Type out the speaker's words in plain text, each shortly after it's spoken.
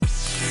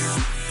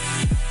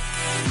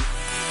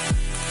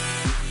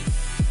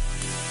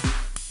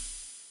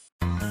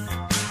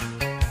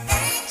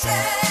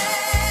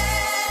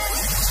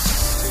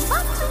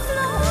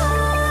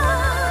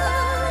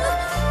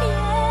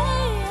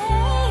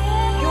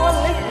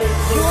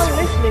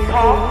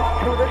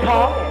Talk to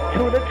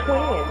the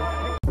twins.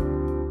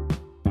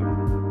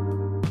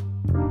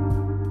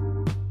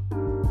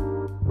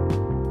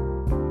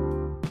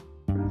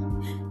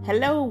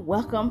 Hello,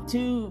 welcome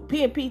to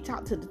P&P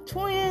Talk to the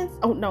Twins.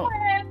 Oh no,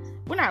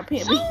 we're not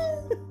P&P.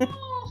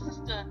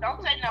 Sister,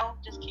 don't say no.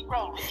 Just keep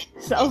rolling.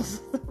 So,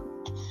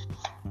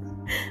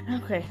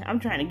 okay,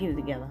 I'm trying to get it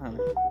together, honey.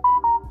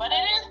 But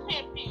it is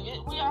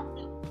P&P. We are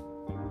P.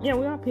 Yeah,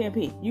 we are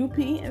P&P. You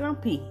P and I'm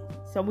P.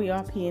 So we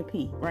are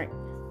P&P, right?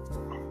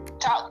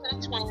 Talk to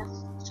the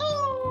twins.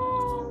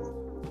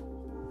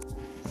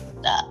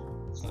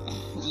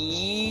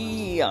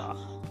 Yeah.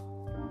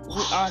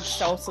 We are the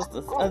soul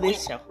sisters of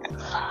this show.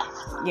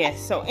 Yes,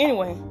 so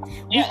anyway.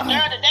 Yeah,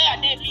 girl, today I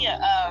did me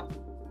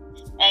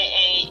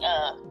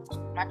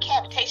my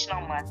cavitation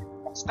on my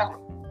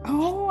stomach.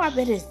 Oh, I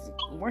bet it's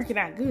working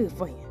out good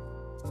for you.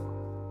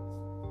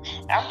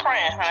 I'm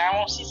praying, honey. I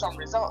want to see some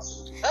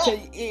results. So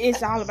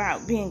it's all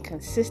about being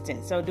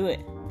consistent. So do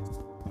it.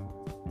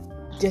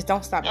 Just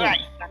don't stop doing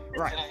it.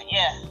 Right.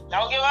 Yeah.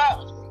 Don't give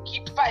up.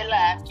 Keep the fight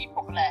alive. Keep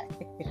hope alive.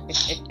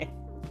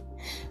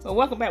 Well,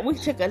 welcome back. We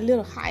took a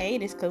little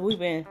hiatus because we've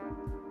been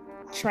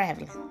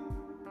traveling.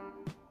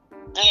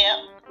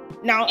 Yeah.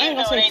 No, I ain't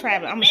gonna say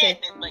traveling. I'm gonna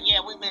say, but yeah,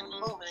 we've been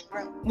moving and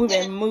growing. We've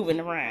been moving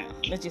around.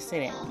 Let's just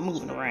say that,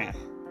 moving around.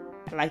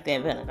 I like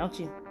that better, don't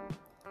you?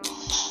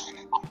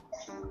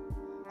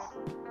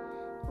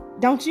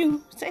 Don't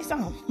you? Say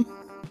something.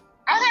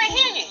 I can't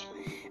hear you.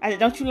 I said,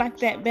 don't you like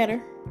that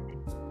better?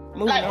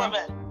 Moving like around. What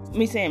better?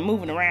 Me saying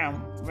moving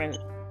around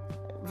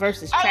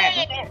versus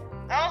traveling.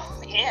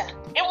 Oh yeah.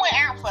 It went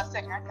out for a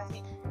second. I can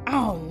see.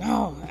 Oh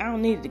no, I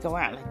don't need it to go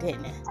out like that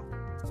now.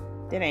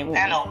 That ain't what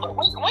I know, but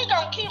we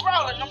gonna keep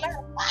rolling no matter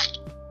what.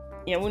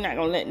 Yeah, we're not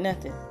gonna let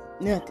nothing,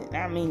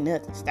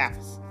 stop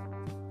us.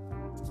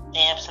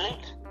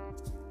 Absolutely.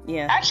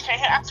 Yeah. I just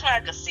can't hear. I smell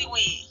like a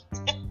seaweed.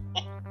 I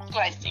smell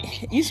like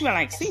seaweed. You smell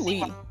like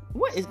seaweed.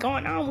 What is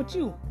going on with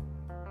you?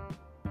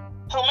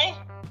 Who, me?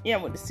 Yeah,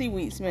 with the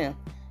seaweed smell.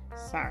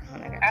 Sorry,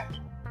 honey. I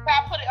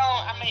put it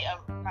on. I made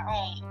my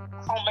own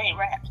homemade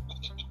wrap.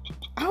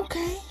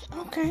 Okay.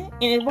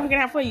 And it's working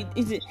out for you.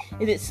 Is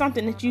it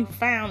something that you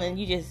found and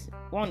you just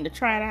wanted to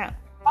try it out?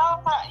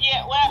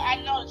 Yeah. Well, I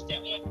noticed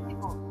that when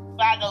people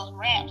buy those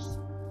wraps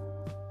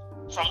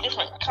from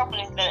different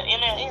companies, the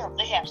MLM,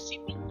 they have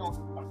seaweed on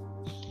them.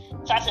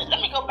 So I said, let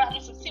me go buy me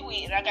some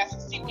seaweed, and I got some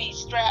seaweed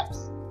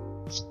strips.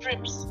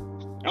 Okay.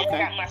 And I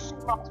got my sea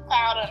moss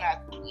powder, and I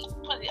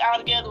put it all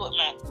together with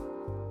my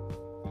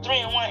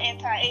 3-in-1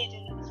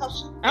 anti-aging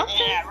lotion.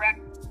 Okay.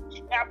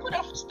 And I put it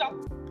on for stuff.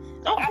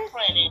 So Okay. I'm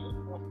praying it.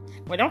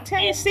 Well, don't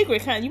tell your secret,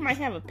 because you might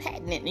have a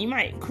patent and you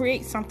might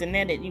create something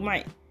there that you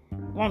might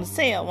want to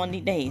sell one of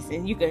these days,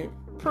 and you could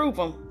prove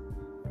them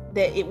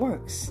that it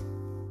works.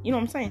 You know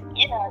what I'm saying?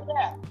 Yeah.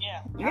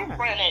 I'm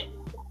praying it.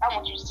 I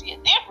want you to see a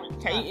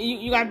difference. Okay,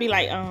 you gotta be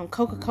like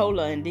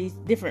Coca-Cola and these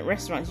different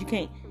restaurants. You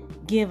can't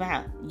give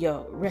out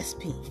your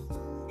recipe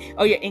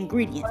or your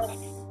ingredients.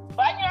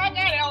 But I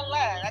got it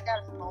online.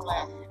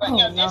 But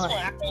this one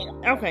I made.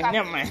 Okay,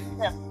 never mind.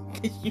 Yeah.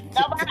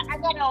 No, but I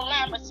got it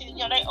online. But see,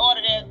 they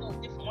ordered it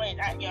in different ways.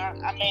 I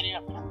made it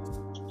up.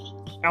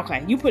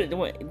 Okay, you put it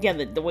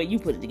together the way you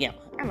put it together.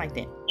 I like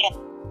that. Yeah.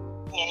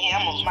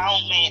 I'm my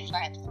own man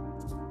scientist.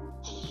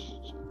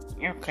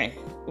 Okay,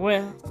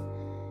 well,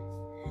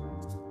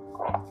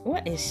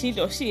 what is she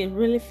doing? She is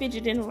really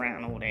fidgeting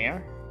around over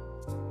there.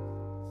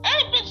 I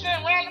ain't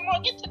fidgeting around no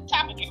more. Get to the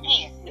top of your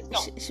hand. Let's go.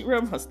 She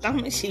rubbed her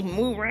stomach. She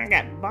moved around.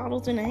 Got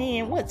bottles in her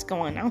hand. What's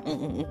going on?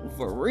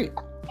 For real?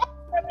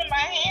 In my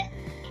hand.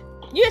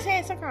 You just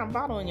had some kind of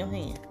bottle in your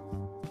hand.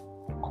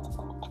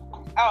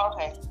 Oh,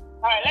 okay.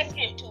 All right, let's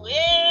get to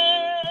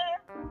it.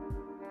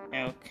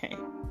 Okay.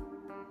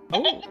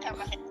 Oh,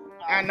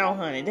 I know,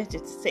 honey. That's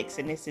just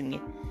sexiness in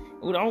you.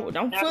 Ooh,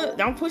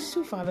 don't push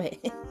too far back.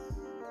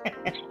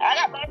 I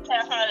got my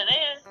tail under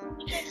there.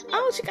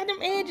 Oh, she got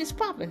them edges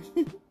popping.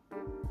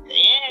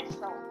 The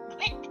edges on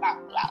click clop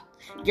clop.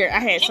 Girl, I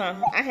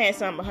had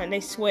some behind. They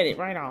sweated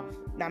right off.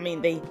 I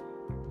mean, they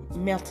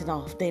melted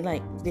off. They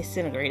like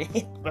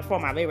disintegrated before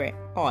my very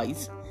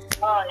eyes.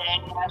 Oh yeah,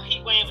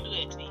 he won't even do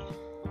it to you.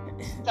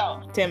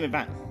 So tell me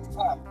about it.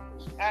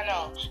 I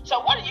know. So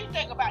what do you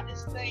think about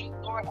this thing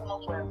going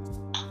on where?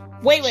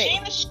 Wait.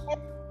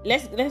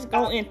 Let's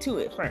go into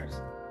it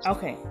first.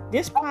 Okay,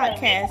 this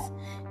podcast,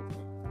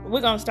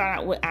 we're gonna start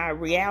out with our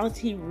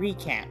reality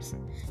recaps.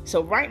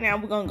 So right now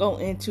we're gonna go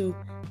into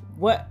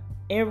what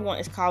everyone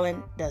is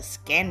calling the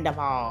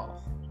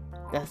Scandoval.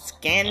 The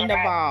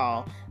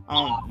Scandoval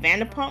on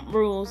VanderPump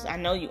rules. I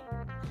know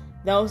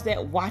those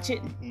that watch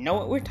it know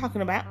what we're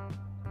talking about,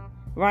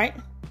 right?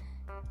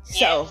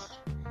 So,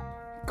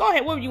 go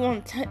ahead. What do you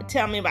want to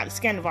tell me about the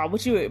Scandoval?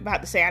 What you were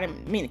about to say? I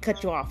didn't mean to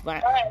cut you off,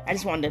 but I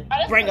just wanted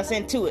to bring us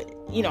into it.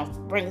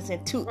 Bring us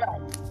into it.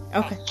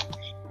 Okay.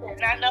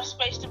 Not enough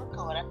space to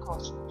record, of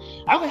course.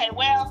 Okay.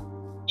 Well,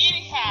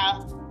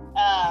 anyhow,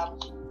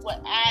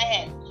 what I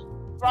had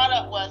brought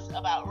up was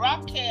about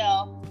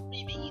Raquel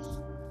Bibby's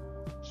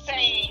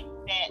saying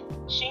that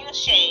Sheena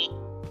Shea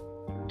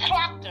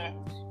clocked her,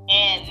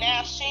 and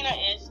now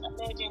Sheena is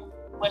alleging.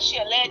 Well, she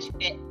alleged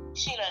that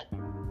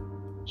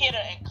Sheena hit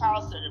her and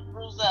caused her to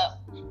bruise up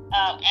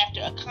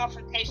after a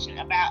confrontation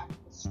about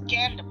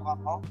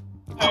Scandoval.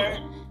 Her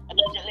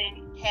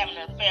allegedly having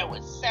an affair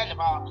with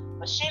Scandoval,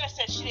 but Sheena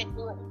said she didn't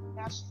do it.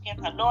 Now she's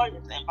getting her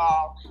lawyers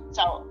involved.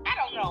 So I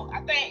don't know.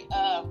 I think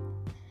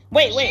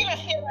wait. Sheena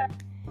hit her.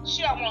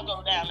 She don't want to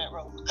go down that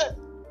road.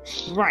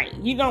 Right.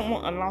 You don't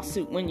want a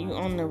lawsuit when you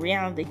on the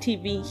reality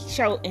TV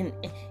show, and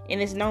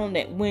it's known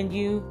that when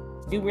you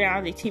do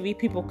reality TV,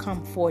 people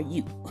come for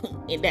you,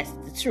 and that's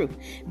the truth.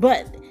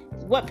 But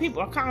what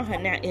people are calling her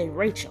now is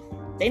Rachel.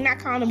 They're not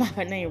calling her by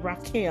her name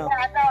Raquel. Yeah,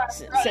 I know.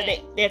 So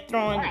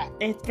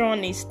they're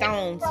throwing these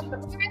stones.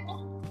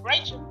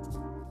 Rachel.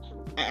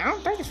 I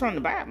don't think it's from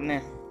the Bible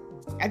now.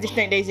 I just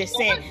think they just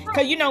saying,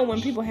 because you know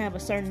when people have a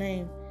certain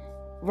name,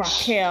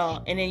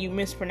 Raquel, and then you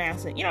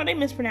mispronounce it. You know they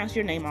mispronounce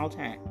your name all the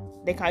time.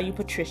 They call you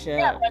Patricia.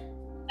 Yeah, but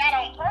not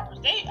on purpose.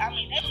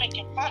 They're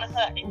making fun of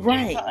her.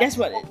 Right. That's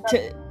what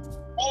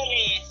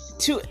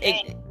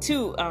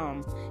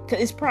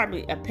because it's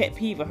probably a pet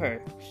peeve of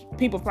her.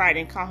 People probably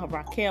didn't call her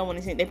Raquel when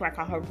they probably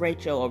call her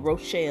Rachel or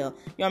Rochelle.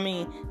 You know what I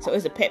mean? So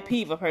it's a pet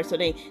peeve of her. So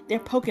they're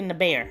poking the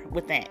bear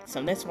with that.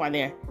 So that's why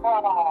they're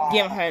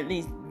giving her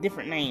these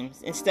different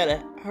names instead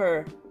of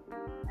her,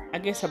 I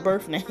guess, her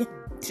birth name.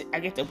 I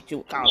guess that's what you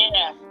would call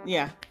it.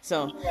 Yeah.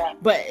 So,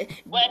 but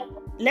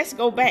let's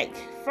go back.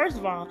 First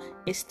of all,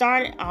 it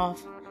started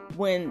off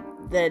when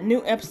the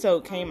new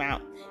episode came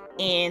out,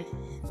 and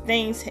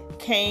things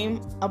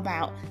came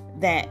about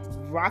that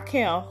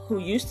Raquel, who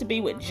used to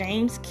be with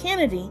James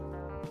Kennedy,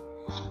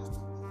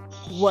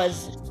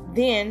 was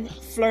then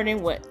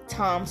flirting with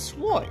Tom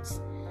Schwartz.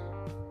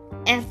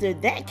 After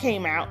that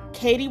came out,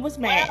 Katie was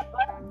mad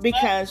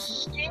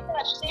because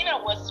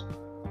Sheena was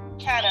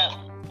kind of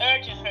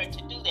urging her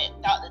to do that,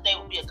 thought that they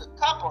would be a good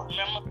couple,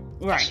 remember?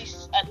 Right. She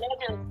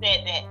allegedly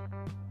said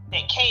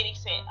that Katie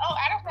said, oh,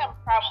 I don't have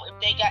a problem if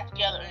they got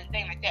together or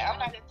anything like that. I'm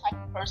not that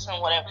type of person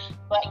or whatever.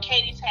 But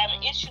Katie's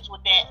having issues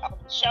with that on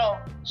the show.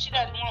 She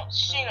doesn't want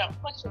Sheena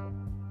pushing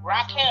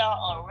Raquel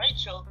or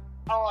Rachel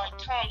on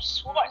Tom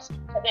Schwartz.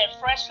 So they're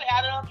freshly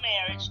out of a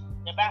marriage.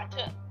 They're about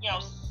to,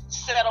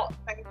 settle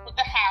things with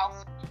the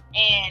house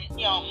and,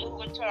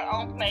 move into her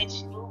own place.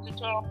 She moved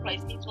into her own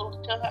place. He's moved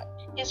into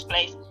his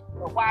place.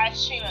 But why is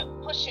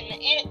Sheena pushing the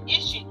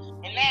issue?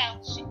 And now,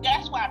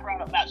 that's why I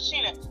brought up about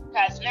Sheena,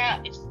 because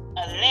now it's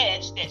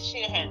alleged that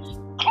Sheena has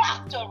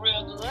clocked her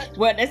real good.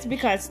 Well, that's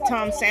because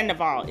Tom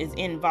Sandoval is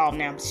involved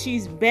now.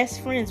 She's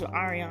best friends with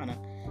Ariana.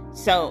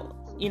 So,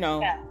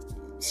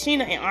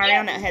 Sheena and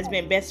Ariana has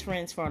been best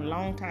friends for a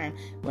long time.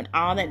 When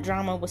all that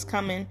drama was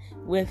coming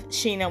with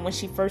Sheena when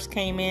she first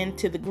came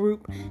into the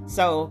group.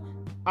 So,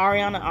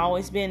 Ariana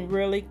always been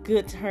really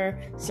good to her.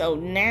 So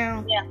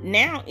now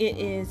it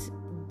is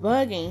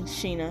bugging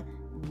Sheena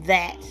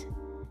that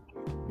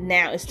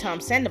now it's Tom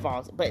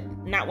Sandoval's, but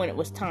not when it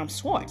was Tom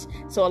Schwartz.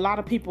 So a lot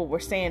of people were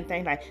saying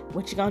things like,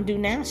 what you gonna do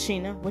now,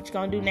 Sheena? What you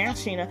gonna do now,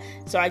 Sheena?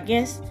 So I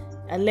guess,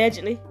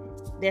 allegedly,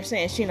 they're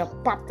saying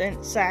Sheena popped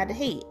inside the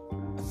head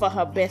for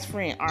her best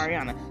friend,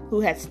 Ariana,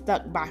 who had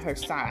stuck by her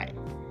side.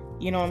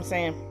 You know what I'm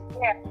saying?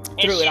 Yeah.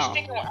 Through it all.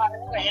 Sticking with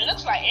Ariana. It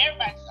looks like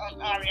everybody's on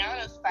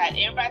Ariana's side.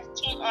 Everybody's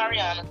team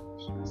Ariana.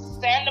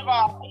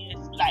 Sandoval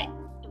is like,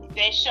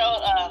 they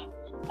showed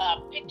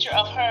a picture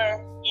of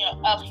her,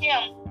 of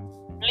him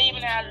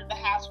leaving out of the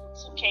house with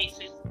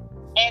suitcases.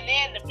 And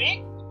then the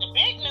big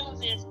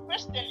news is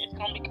Kristen is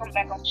going to be coming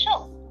back on the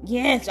show.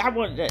 Yes, I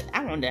wanted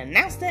to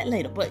announce that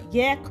later. But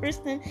yeah,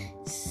 Kristen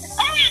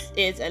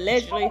is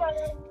allegedly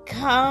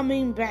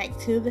coming back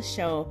to the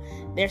show.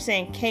 They're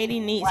saying Katie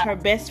needs her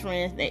best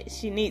friends.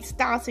 She needs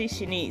Stassi.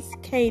 She needs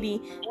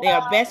Katie. They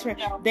are best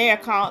friends. They are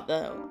called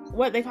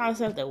what they call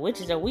themselves, the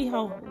witches of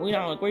WeHo. We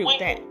don't agree with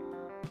that.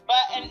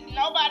 And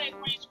nobody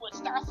agrees with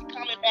Stassi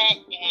coming back.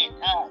 And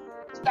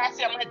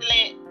Stassi, I'm going to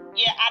let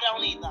I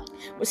don't either.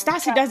 Well,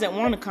 Stassi doesn't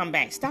want to come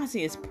back.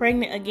 Stassi is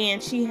pregnant again.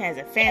 She has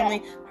a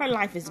family. Her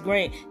life is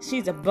great.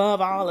 She's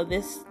above all of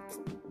this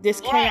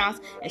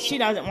chaos, and she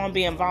doesn't want to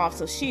be involved.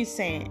 So she's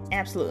saying,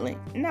 absolutely,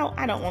 no,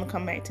 I don't want to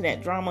come back to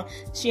that drama.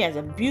 She has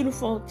a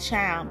beautiful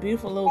child,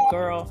 beautiful little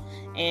girl,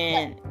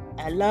 and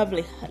a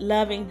lovely,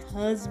 loving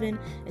husband.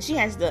 And she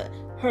has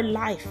her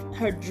life,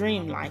 her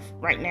dream life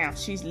right now.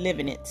 She's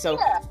living it. So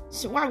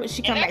why would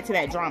she come back to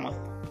that drama?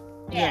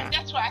 Yeah,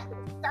 that's why I said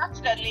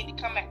Stassi doesn't need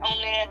to come back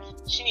on there.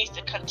 She needs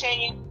to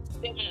continue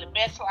living the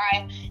best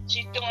life.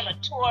 She's doing a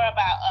tour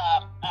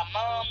about a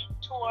mom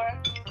tour.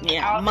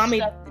 Yeah,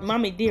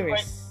 mommy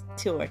dearest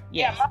tour.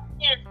 Yes. Yeah, mommy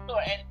dearest tour,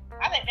 and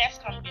I think that's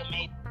going to be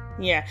amazing.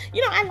 Yeah,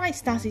 I like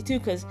Stassi too,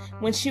 because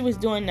when she was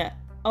doing the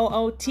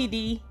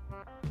OOTD,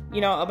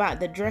 about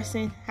the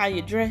dressing, how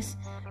you dress,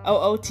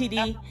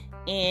 OOTD,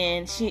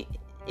 and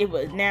it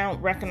was now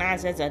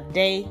recognized as a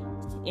day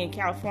in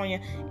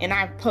California, and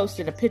I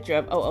posted a picture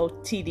of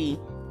OOTD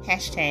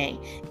hashtag,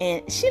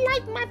 and she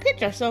liked my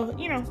picture, so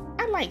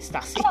I like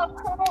Stassi. Oh,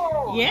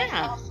 cool. Yeah,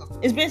 awesome.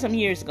 It's been some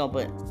years ago,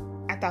 but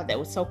I thought that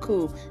was so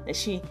cool that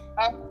she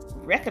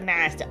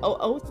recognized the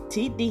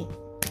OOTD.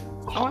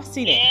 Oh, I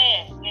see that.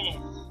 Yes.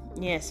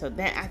 Yeah, so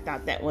that I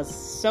thought that was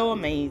so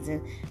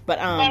amazing. But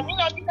you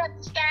know, you got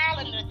the style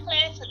and the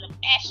class and the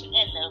fashion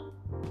and the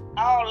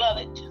all of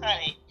it,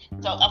 honey.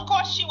 So of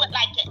course she would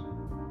like it.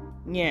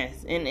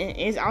 Yes, and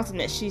it's awesome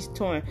that she's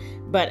touring.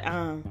 But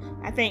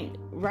I think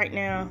right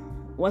now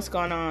what's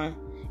going on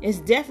is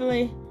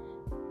definitely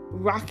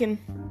rocking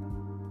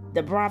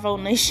the Bravo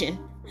Nation.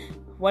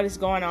 What is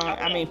going on?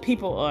 I mean,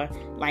 people are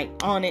like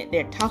on it.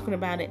 They're talking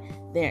about it.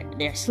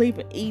 They're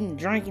sleeping, eating,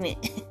 drinking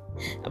it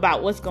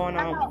about what's going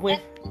on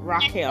with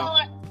Raquel.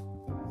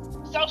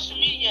 Social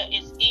media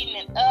is eating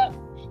it up,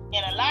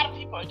 and a lot of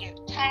people are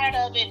getting tired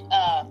of it.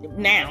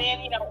 Now.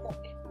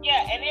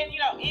 And then, you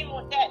know, even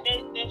with that,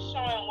 they're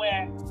showing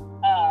where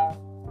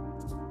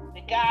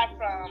the guy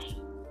from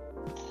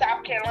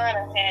South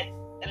Carolina had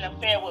an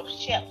affair with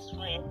Shep's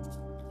friend.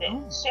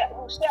 Shep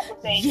was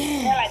dating.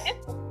 Yes. They're like, this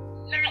is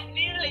not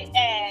nearly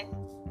as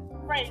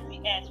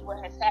crazy as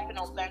what has happened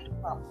on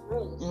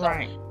VanderPump. So,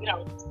 right. You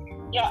know,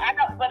 I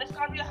know, but it's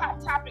gonna be a hot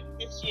topic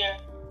this year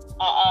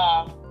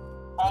on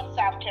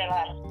South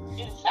Carolina.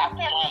 Is it South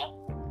Carolina?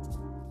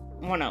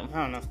 One of them,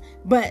 I don't know.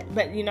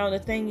 But you know, the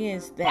thing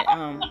is that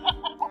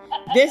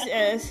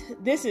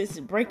this is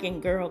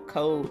breaking girl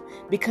code,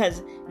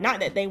 because not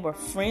that they were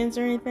friends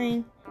or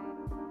anything,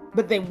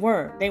 but they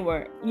were,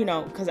 you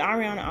know, because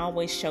Ariana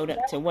always showed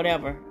up to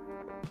whatever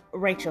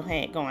Rachel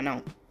had going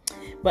on.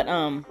 But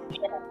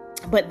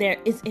there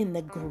is in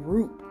the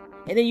group,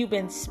 and then you've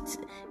been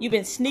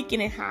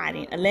sneaking and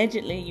hiding.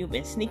 Allegedly, you've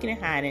been sneaking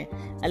and hiding.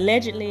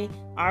 Allegedly,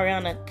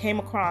 Ariana came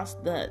across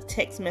the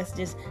text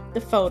messages, the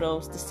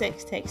photos, the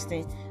sex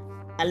texting.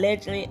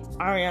 Allegedly,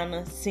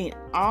 Ariana seen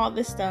all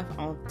this stuff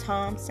on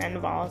Tom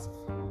Sandoval's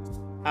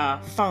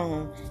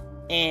phone,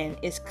 and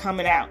it's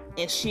coming out.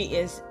 And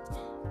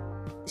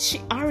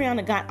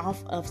Ariana got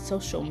off of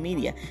social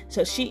media,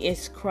 so she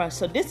is crushed.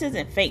 So this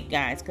isn't fake,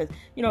 guys, because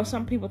you know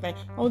some people think,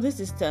 oh, this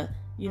is to,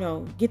 you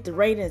know, get the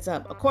ratings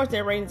up. Of course,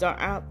 their ratings are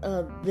out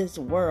of this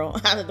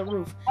world, out of the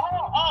roof.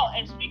 Oh,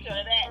 and speaking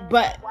of that,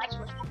 but watch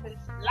what happens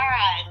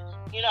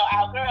live. You know,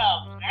 our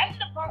girl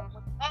VanderPump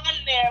was on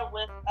there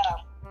with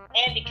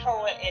Andy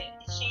Cohen,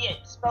 and she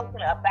had spoken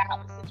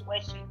about the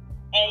situation.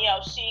 And you know,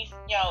 she's,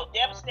 you know,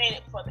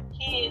 devastated for the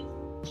kids.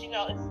 You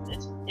know,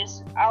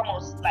 it's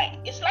almost like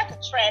it's like a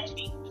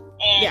tragedy,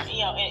 and you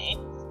know,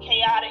 it's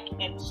chaotic,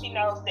 and she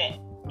knows that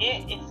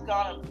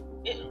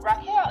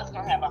Raquel is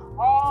gonna have a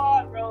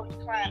hard road to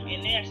climb,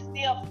 and they're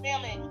still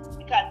filming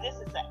because this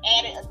is an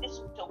added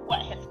addition to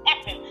what has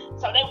happened.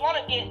 So they want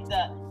to get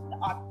the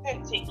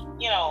authentic,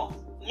 you know,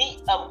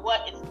 meat of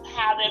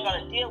how they're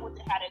gonna deal with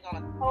it, how they're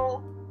gonna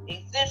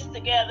coexist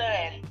together,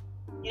 and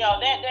you know,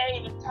 they're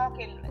even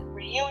talking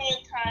reunion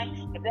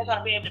time, if they're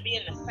gonna be able to be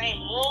in the same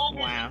room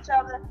with each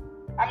other.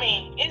 I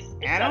mean, it's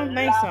I don't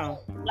think so.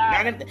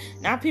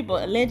 Not people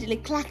allegedly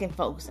clocking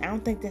folks. I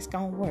don't think that's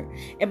gonna work.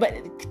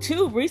 But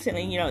too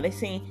recently, you know, they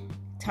seen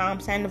Tom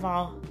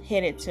Sandoval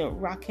headed to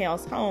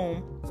Raquel's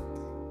home,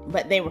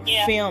 but they were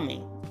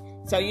filming.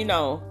 So you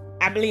know,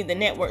 I believe the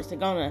networks are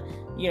gonna,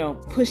 you know,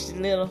 push the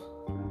little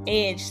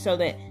edge so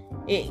that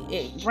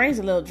it brings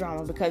a little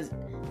drama, because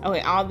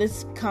okay, all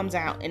this comes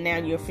out and now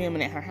you're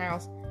filming at her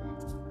house,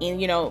 and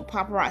you know,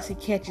 paparazzi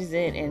catches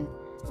it, and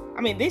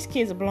I mean, these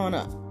kids are blowing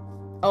up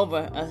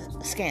over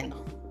a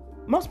scandal.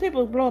 Most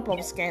people blow up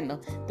over scandal.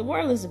 The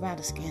world is about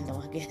a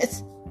scandal, I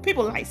guess.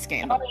 People like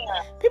scandal. Oh,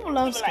 yeah. People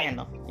love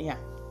scandal. Yeah.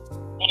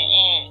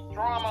 And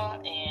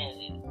drama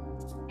and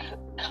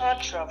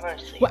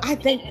controversy. Well, I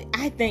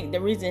think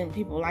the reason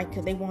people like it,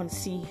 because they want to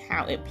see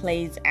how it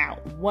plays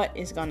out. What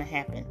is going to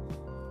happen?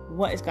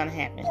 What is going to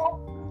happen?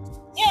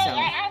 Yeah, so,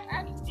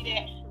 I can see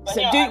that. But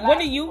so, what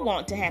do you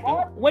want to happen?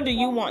 What do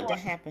you want to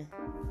happen?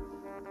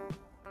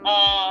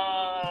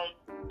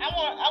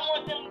 I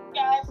want them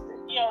guys to,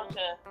 you know,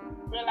 to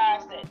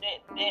realize that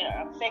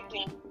they're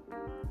affecting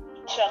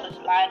each other's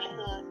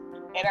livelihood,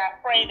 and I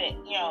pray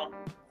that, you know,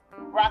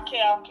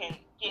 Raquel can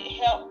get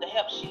the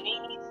help she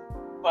needs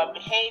for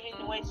behaving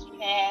the way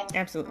she has.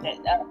 Absolutely.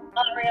 That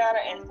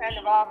Ariana and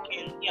Sandoval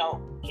can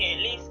at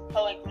least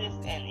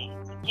coexist and need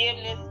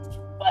forgiveness,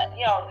 but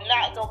you know,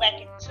 not go back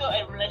into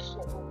a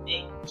relationship with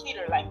a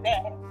cheater like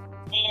that.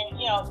 And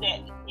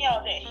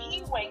that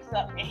he wakes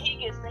up and he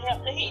gets the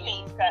help that he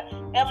needs, because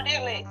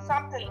evidently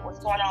something was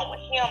going on with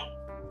him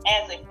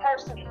as a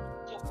person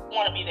to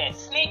want to be that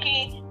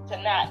sneaky,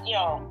 to not be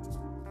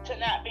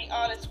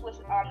honest with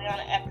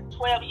Ariana after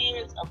 12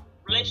 years of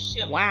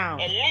relationship. Wow.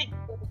 And let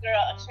the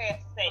girl a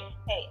chance to say,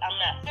 hey, I'm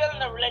not feeling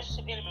the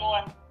relationship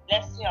anymore.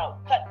 Let's,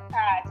 cut the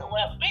ties or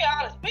whatever. Be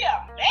honest. Be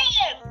a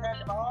man,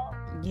 Sandoval.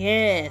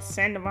 Yes,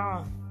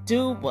 Sandoval.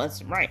 Do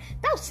what's right.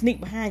 Don't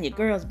sneak behind your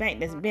girl's back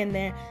that's been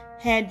there,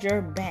 had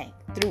your back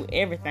through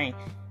everything.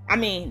 I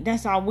mean,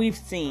 that's all we've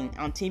seen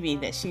on TV,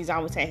 that she's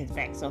always had his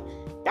back. So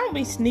don't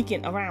be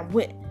sneaking around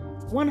with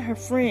one of her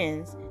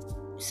friends,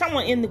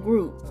 someone in the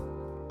group.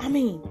 I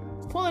mean,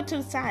 pull her to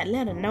the side,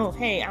 let her know,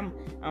 hey, I'm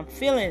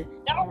feeling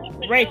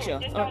Rachel.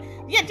 Just don't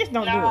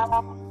do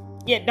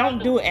it. Yeah,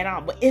 don't do it at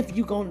all. But if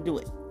you gonna do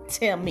it,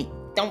 tell me.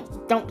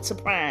 Don't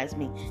surprise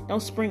me.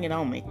 Don't spring it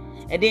on me.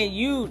 And then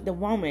you, the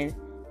woman,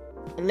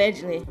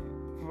 allegedly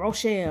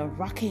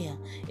Raquel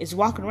is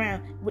walking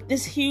around with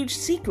this huge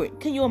secret.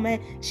 Can you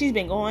imagine? She's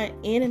been going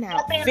in and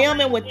out,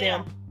 filming with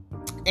them,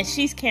 and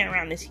she's carrying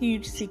around this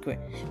huge secret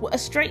with a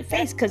straight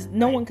face because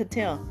no one could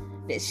tell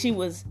that she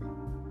was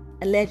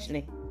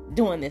allegedly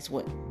doing this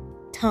with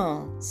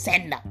Tom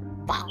Sandoval.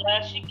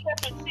 Yeah, she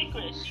kept it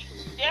secret.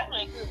 She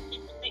definitely could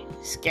keep it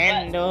secret.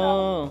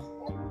 Scandal.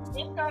 But,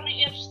 it's gonna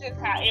be interesting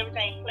how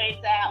everything plays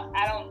out.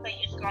 I don't think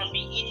it's gonna be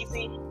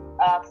easy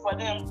for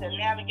them to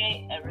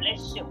navigate a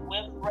relationship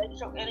with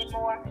Rachel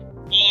anymore.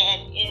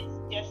 And it's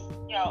just,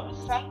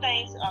 some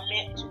things are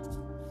meant to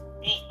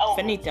be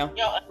over. Finito.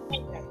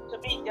 To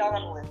be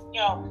done with,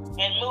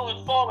 and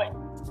moving forward.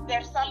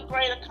 There's something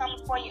greater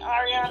coming for you,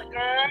 Ariana,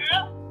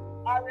 girl.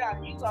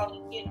 Ariana, you gonna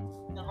get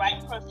the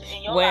right person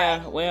in your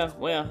life.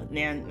 Well.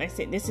 Now, like I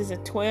said, this is a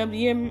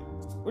 12-year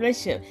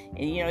relationship,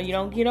 and you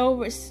don't get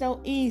over it so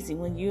easy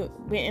when you've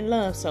been in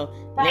love. So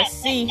let's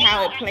see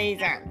how it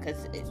plays out,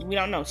 because we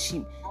don't know.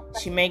 She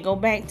may go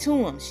back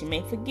to him. She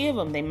may forgive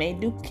him. They may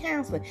do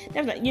counseling.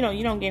 That's like, you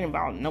don't get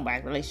involved in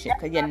nobody's relationship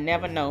because you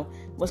never know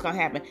what's gonna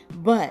happen.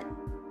 But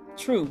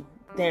true,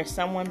 there's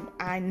someone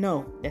I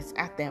know that's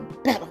out there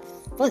better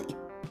for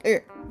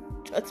you.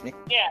 Trust me.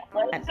 Yeah,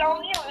 but it's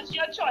on you. It's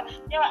your choice.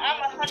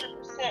 I'm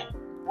 100%.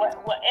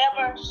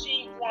 Whatever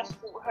she wants to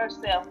do with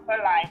herself, her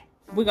life,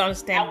 we're gonna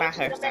stand by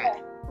her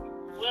side.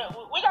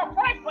 We're gonna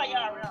pray for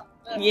y'all around.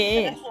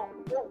 Yeah.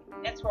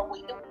 That's what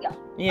we do.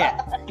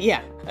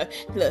 Yeah.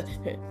 Look,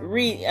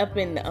 read up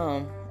in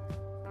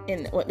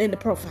the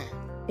profile.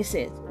 It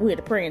says we're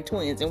the praying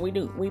twins, and we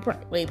pray.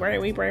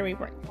 Absolutely,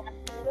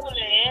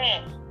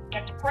 yeah. You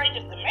got to pray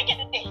just to make it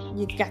today.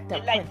 You got to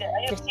pray. Like the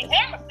AFC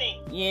Hammer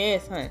thing.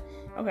 Yes, honey.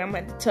 Okay, I'm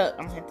gonna have to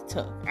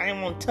tuck. I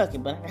didn't want to tuck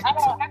it, but I had to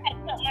tuck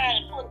mine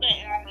and pull it back,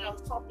 and I know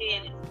so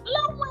bad it's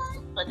low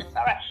one, but it's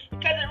alright.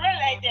 Because it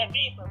really ain't that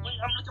big, but when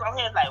I'm looking on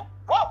here, it's like,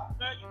 whoa,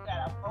 girl, you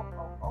got a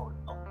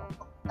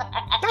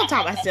Don't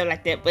talk about stuff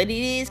like that, but it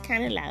is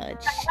kind of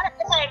large.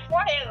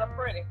 Foreheads are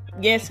pretty.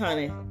 Yes,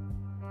 honey.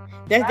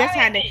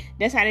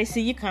 That's how they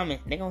see you coming.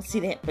 They're gonna see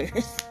that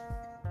first.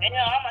 I'm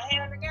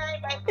ahead of the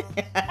game, baby.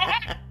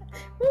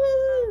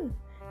 Woo.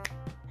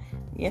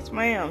 Yes,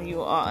 ma'am.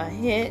 You are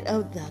ahead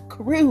of the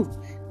crew.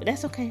 But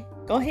that's okay.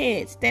 Go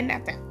ahead. Stand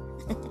out there.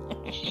 I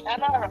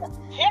know.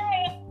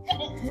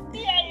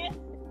 Yeah.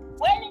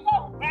 Where you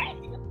go? Right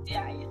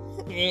here.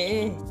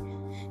 Yeah.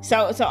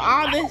 So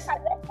all this.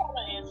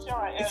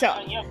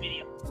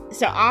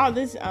 So all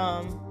this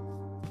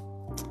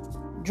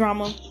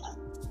drama,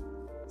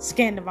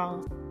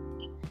 Scandoval,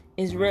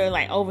 is really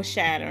like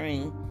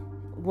overshadowing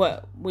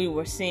what we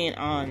were seeing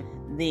on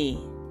the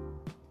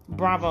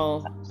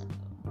Bravo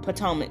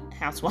Potomac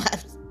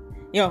Housewives.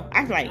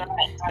 I was like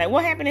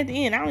what happened at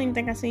the end? I don't even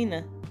think I seen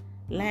the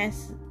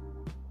last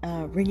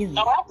reunion.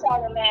 No, I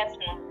saw the last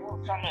one.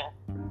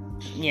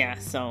 Yeah,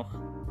 so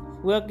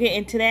we'll get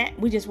into that.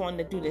 We just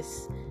wanted to do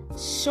this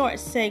short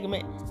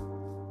segment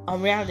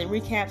on reality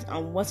recaps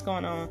on what's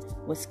going on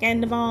with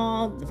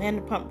Scandoval, the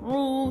VanderPump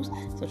rules.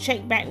 So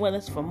check back with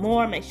us for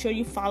more. Make sure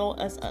you follow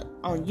us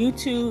on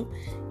YouTube.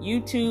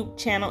 YouTube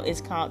channel is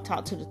called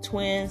Talk to the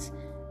Twins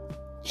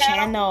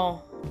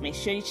channel. Make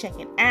sure you check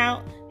it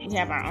out. We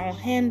have our own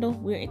handle.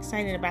 We're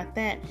excited about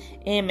that.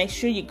 And make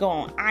sure you go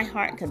on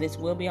iHeart, because this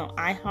will be on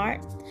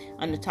iHeart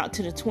on the Talk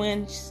to the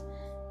Twins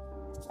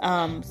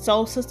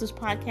Soul Sisters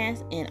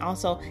podcast, and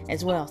also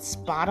as well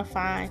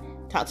Spotify,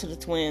 Talk to the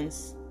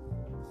Twins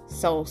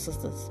Soul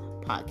Sisters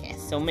podcast.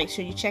 So make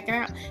sure you check it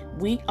out.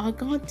 We are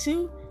going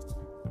to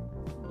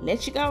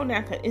let you go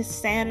now because it's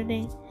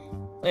Saturday,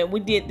 and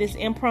we did this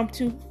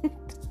impromptu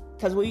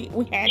because we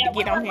had to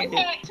get on here.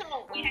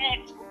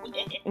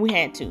 We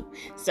had to.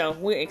 So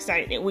we're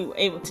excited that we were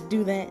able to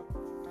do that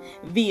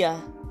via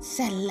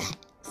satellite.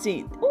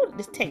 See,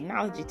 this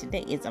technology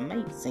today is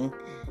amazing.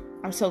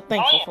 I'm so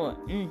thankful for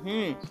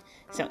it.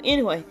 So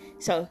anyway,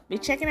 be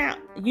checking out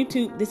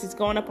YouTube. This is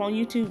going up on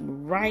YouTube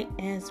right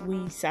as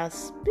we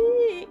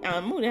speak.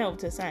 Move that over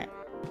to the side.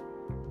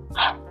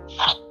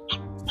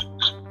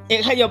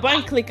 Your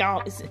button click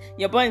off.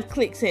 Your button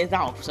click says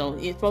off, so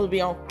it's supposed to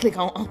be on. Click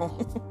on.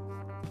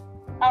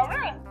 Oh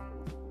really?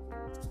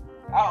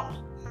 Oh.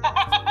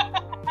 I'm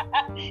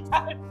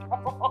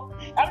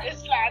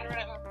just sliding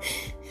around.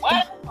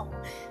 What?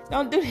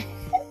 Don't do that.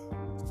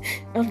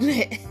 Don't do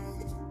that.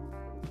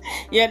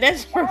 Yeah,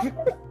 that's perfect.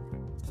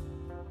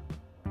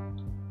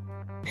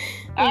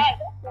 Alright,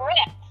 that's a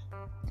wrap.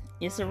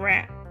 It's a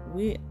wrap.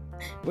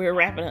 We're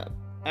wrapping up.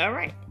 All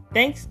right.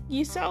 Thanks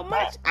you so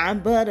much. I'm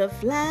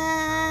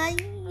Butterfly.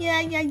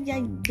 Yeah.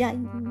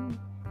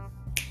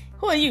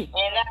 Who are you? And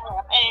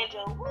I'm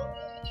Angel.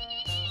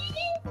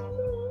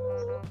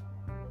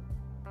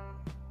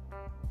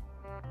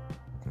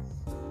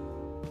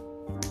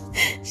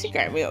 She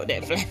got me up with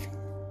that flag.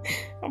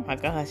 Oh my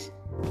gosh.